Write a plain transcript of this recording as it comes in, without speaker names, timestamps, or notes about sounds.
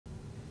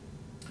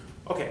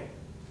Okay,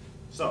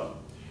 so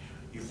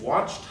you've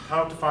watched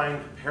how to find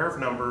a pair of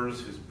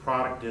numbers whose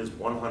product is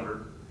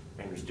 100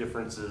 and whose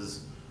difference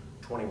is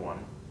 21,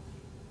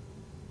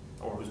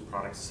 or whose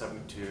product is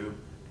 72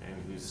 and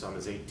whose sum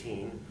is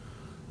 18.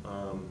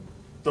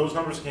 Those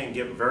numbers can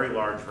get very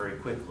large very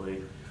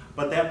quickly,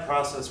 but that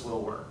process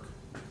will work.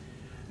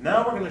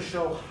 Now we're going to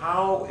show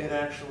how it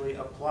actually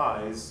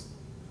applies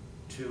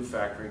to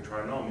factoring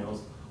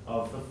trinomials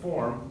of the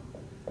form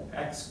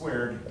x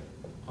squared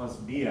plus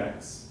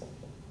bx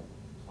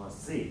plus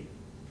c.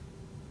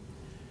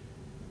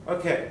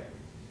 Okay.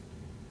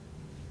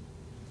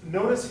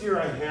 Notice here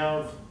I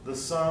have the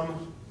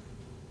sum,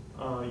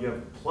 you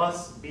have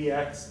plus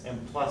bx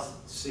and plus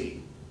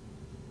c.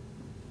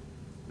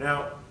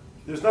 Now,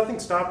 there's nothing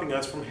stopping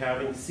us from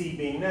having c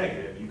being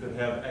negative. You could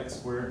have x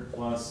squared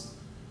plus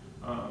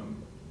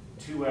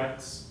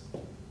 2x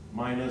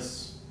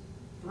minus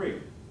 3.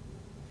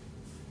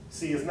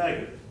 C is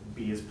negative,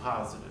 b is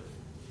positive.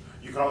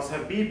 You could also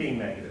have b being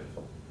negative.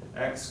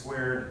 X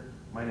squared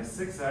minus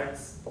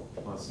 6x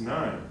plus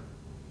 9.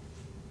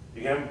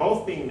 You can have them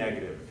both being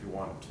negative if you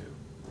wanted to.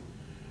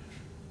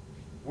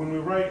 When we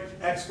write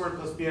x squared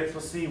plus bx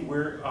plus c, we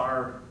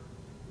are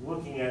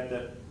looking at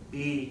that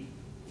b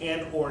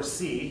and or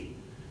c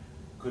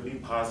could be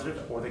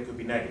positive or they could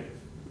be negative,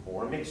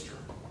 or a mixture.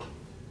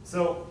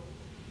 So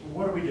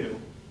what do we do?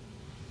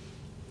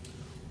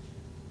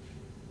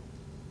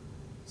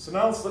 So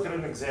now let's look at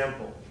an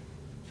example.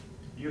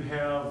 You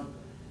have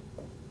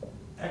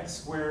x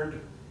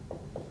squared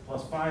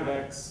plus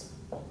 5x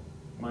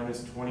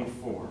minus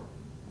 24.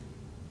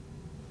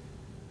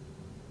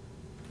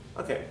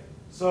 Okay,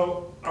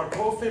 so our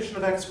coefficient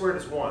of x squared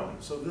is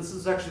 1, so this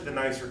is actually the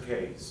nicer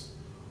case.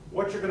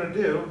 What you're going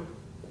to do,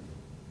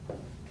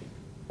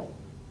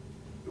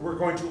 we're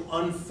going to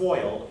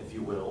unfoil, if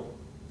you will,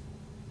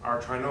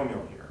 our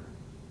trinomial here.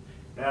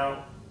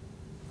 Now,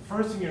 the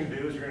first thing you're going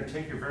to do is you're going to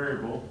take your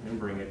variable and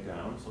bring it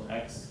down. So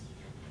x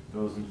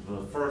goes into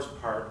the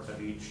first part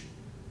of each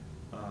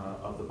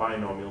of the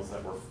binomials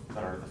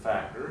that are the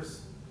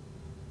factors.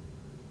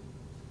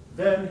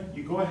 Then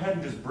you go ahead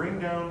and just bring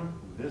down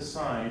this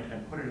sign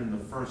and put it in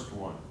the first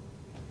one.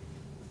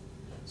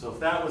 So if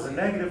that was a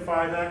negative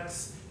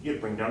 5x, you'd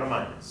bring down a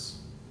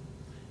minus.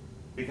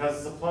 Because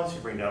it's a plus,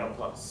 you bring down a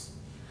plus.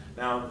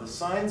 Now, the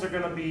signs are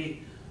going to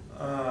be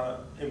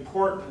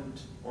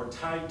important or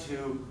tied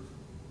to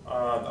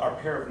our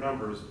pair of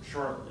numbers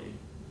shortly,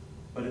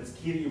 but it's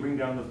key that you bring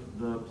down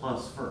the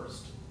plus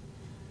first.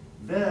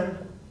 Then,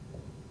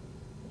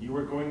 you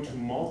are going to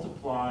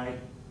multiply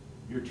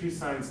your two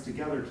signs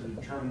together to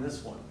determine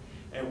this one.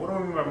 And what do I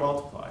mean by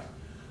multiply?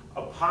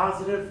 A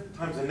positive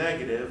times a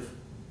negative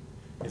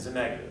is a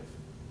negative.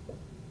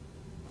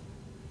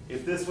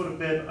 If this would have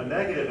been a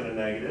negative and a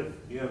negative,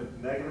 you have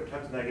negative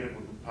times negative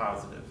would be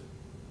positive.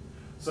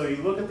 So you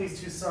look at these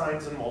two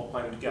signs and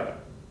multiply them together.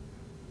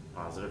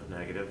 Positive,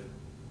 negative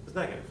is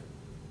negative.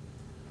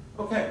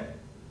 Okay,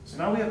 so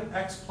now we have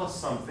x plus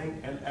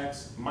something and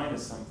x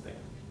minus something.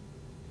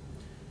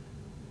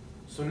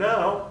 So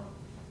now,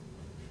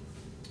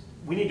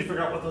 we need to figure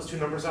out what those two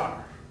numbers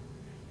are.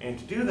 And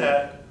to do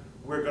that,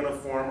 we're going to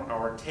form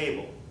our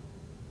table.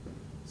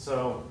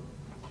 So,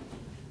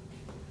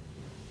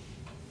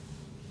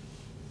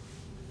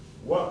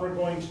 what we're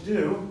going to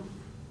do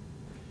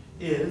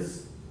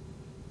is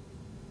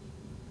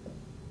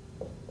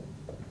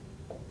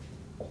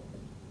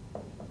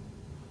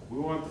we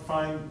want to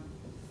find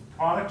the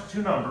product of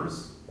two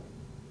numbers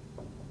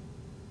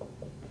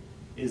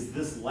is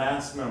this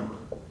last number.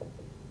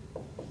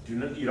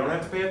 You don't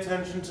have to pay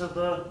attention to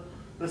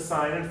the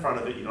sign in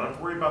front of it. You don't have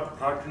to worry about the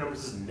product of two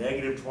numbers is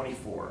negative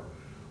 24.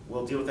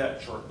 We'll deal with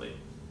that shortly.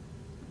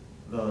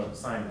 The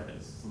sign, that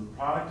is. So the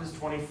product is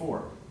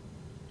 24.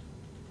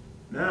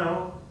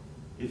 Now,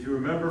 if you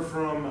remember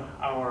from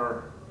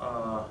our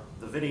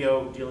the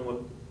video dealing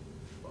with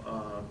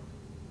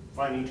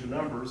finding two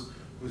numbers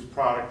whose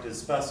product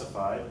is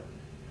specified,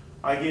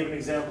 I gave an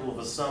example of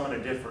a sum and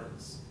a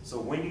difference. So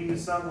when do you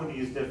use sum, when do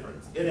you use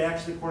difference? It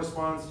actually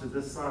corresponds to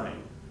this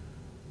sign.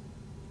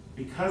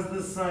 Because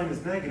this sign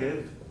is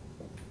negative,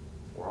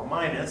 or a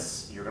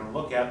minus, you're going to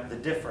look at the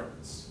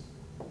difference.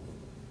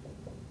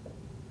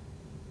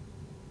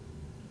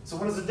 So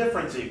what does the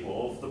difference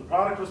equal? If the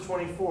product was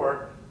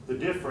 24, the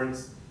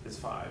difference is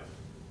 5.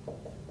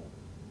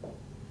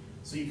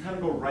 So you kind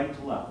of go right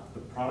to left.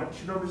 The product of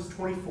two numbers is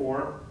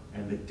 24,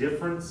 and the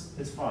difference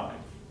is 5.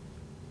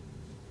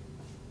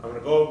 I'm going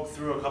to go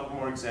through a couple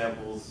more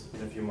examples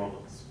in a few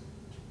moments.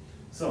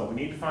 So we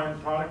need to find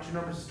the product of two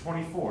numbers is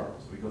 24.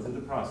 So we go through the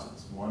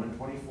process. 1 and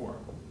 24.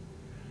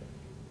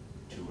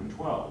 2 and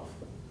 12.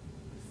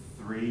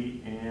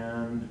 3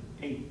 and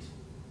 8.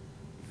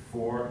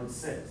 4 and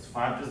 6.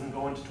 5 doesn't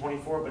go into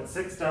 24, but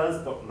 6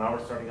 does, but now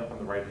we're starting up on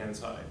the right-hand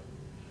side.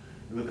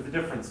 We look at the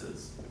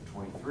differences.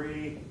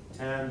 23,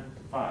 10,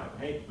 5.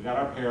 Hey, we got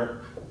our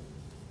pair.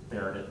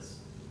 There it is.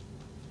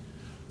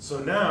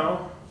 So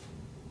now,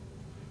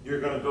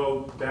 you're going to go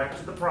back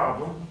to the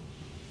problem.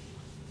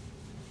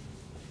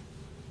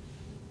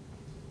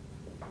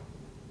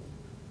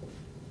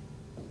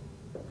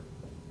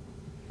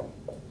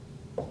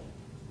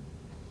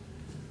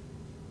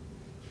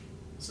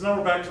 So now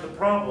we're back to the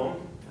problem,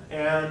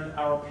 and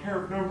our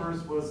pair of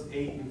numbers was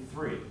 8 and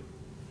 3.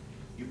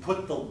 You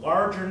put the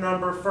larger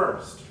number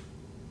first.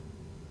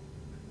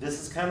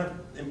 This is kind of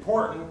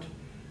important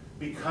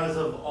because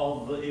of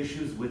all the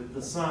issues with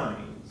the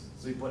signs.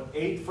 So you put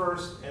 8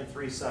 first and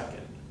 3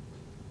 second.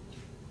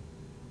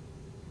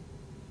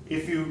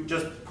 If you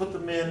just put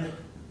them in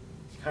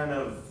kind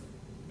of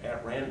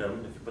at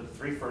random, if you put the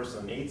 3 first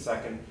and 8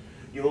 second,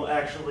 you'll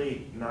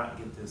actually not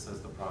get this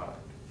as the product.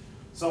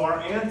 So our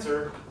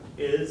answer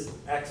is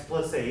x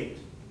plus 8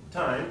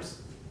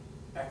 times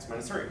x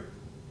minus 3.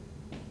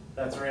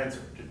 That's our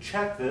answer. To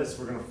check this,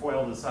 we're going to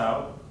FOIL this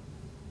out.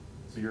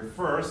 So your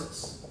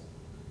firsts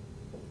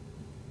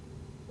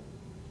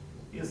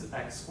is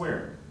x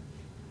squared.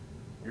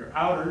 Your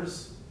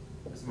outers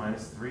is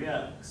minus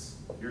 3x.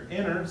 Your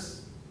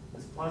inners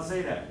is plus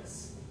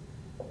 8x.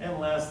 And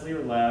lastly,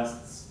 your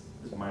lasts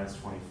is minus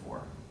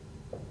 24,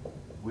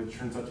 which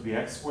turns out to be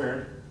x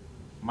squared.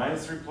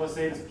 Minus 3 plus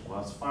 8 is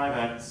plus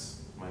 5x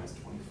minus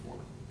 24.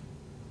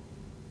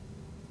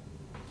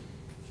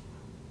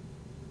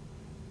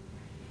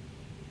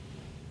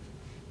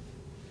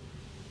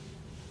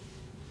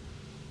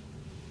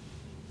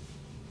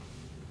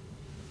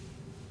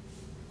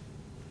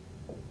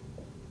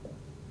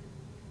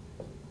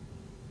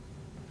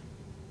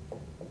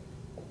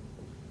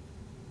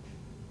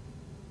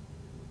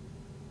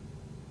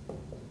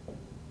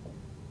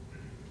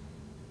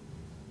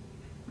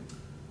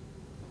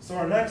 So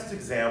our next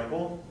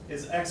example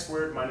is x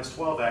squared minus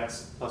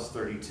 12x plus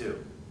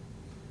 32.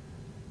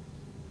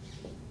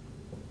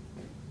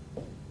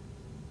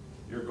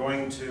 You're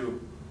going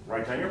to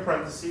write down your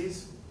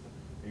parentheses.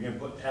 You're going to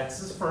put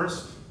x's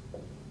first.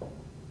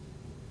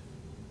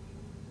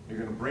 You're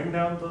going to bring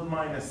down the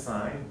minus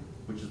sign,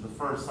 which is the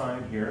first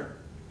sign here.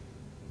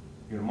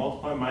 You're going to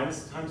multiply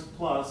minus times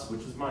plus,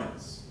 which is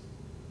minus.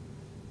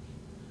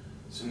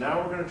 So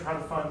now we're going to try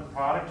to find the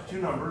product of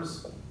two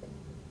numbers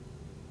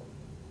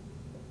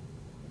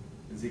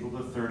is equal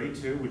to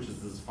 32, which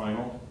is this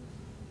final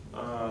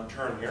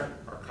term here,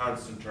 our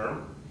constant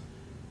term.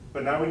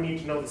 But now we need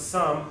to know the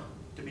sum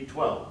to be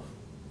 12.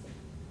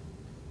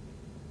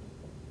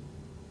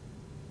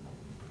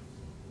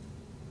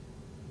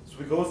 So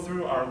we go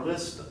through our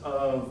list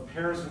of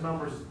pairs of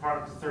numbers as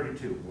product of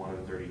 32. 1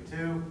 and 32,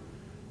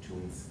 2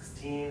 and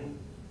 16,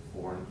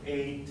 4 and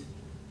 8.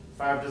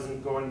 5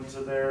 doesn't go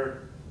into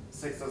there,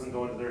 6 doesn't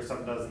go into there,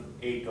 7 doesn't,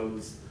 8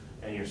 goes,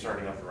 and you're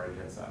starting off the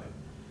right-hand side.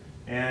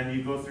 And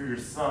you go through your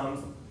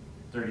sums,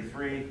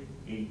 33,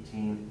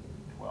 18,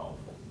 12.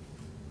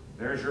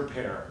 There's your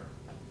pair.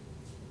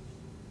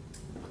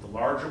 Put the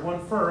larger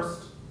one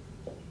first,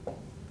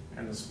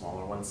 and the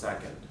smaller one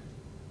second.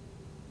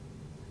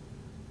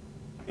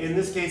 In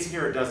this case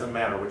here, it doesn't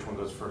matter which one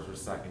goes first or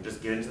second.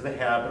 Just get into the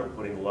habit of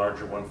putting the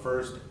larger one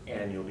first,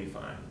 and you'll be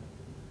fine.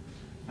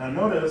 Now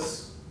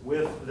notice,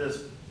 with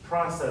this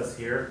process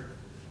here,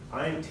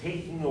 I'm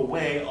taking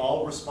away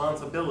all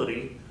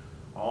responsibility,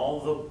 all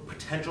the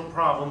potential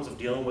problems of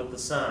dealing with the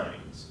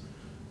signs.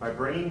 By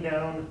bringing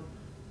down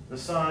the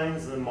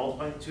signs and then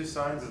multiplying two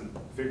signs and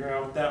figuring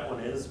out what that one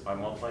is by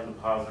multiplying the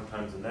positive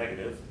times the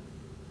negative,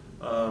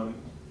 I'm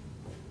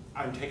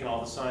taking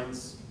all the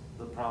signs,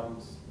 the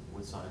problems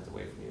with signs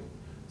away from you.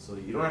 So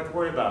you don't have to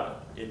worry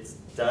about it. It's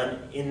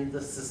done in the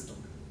system.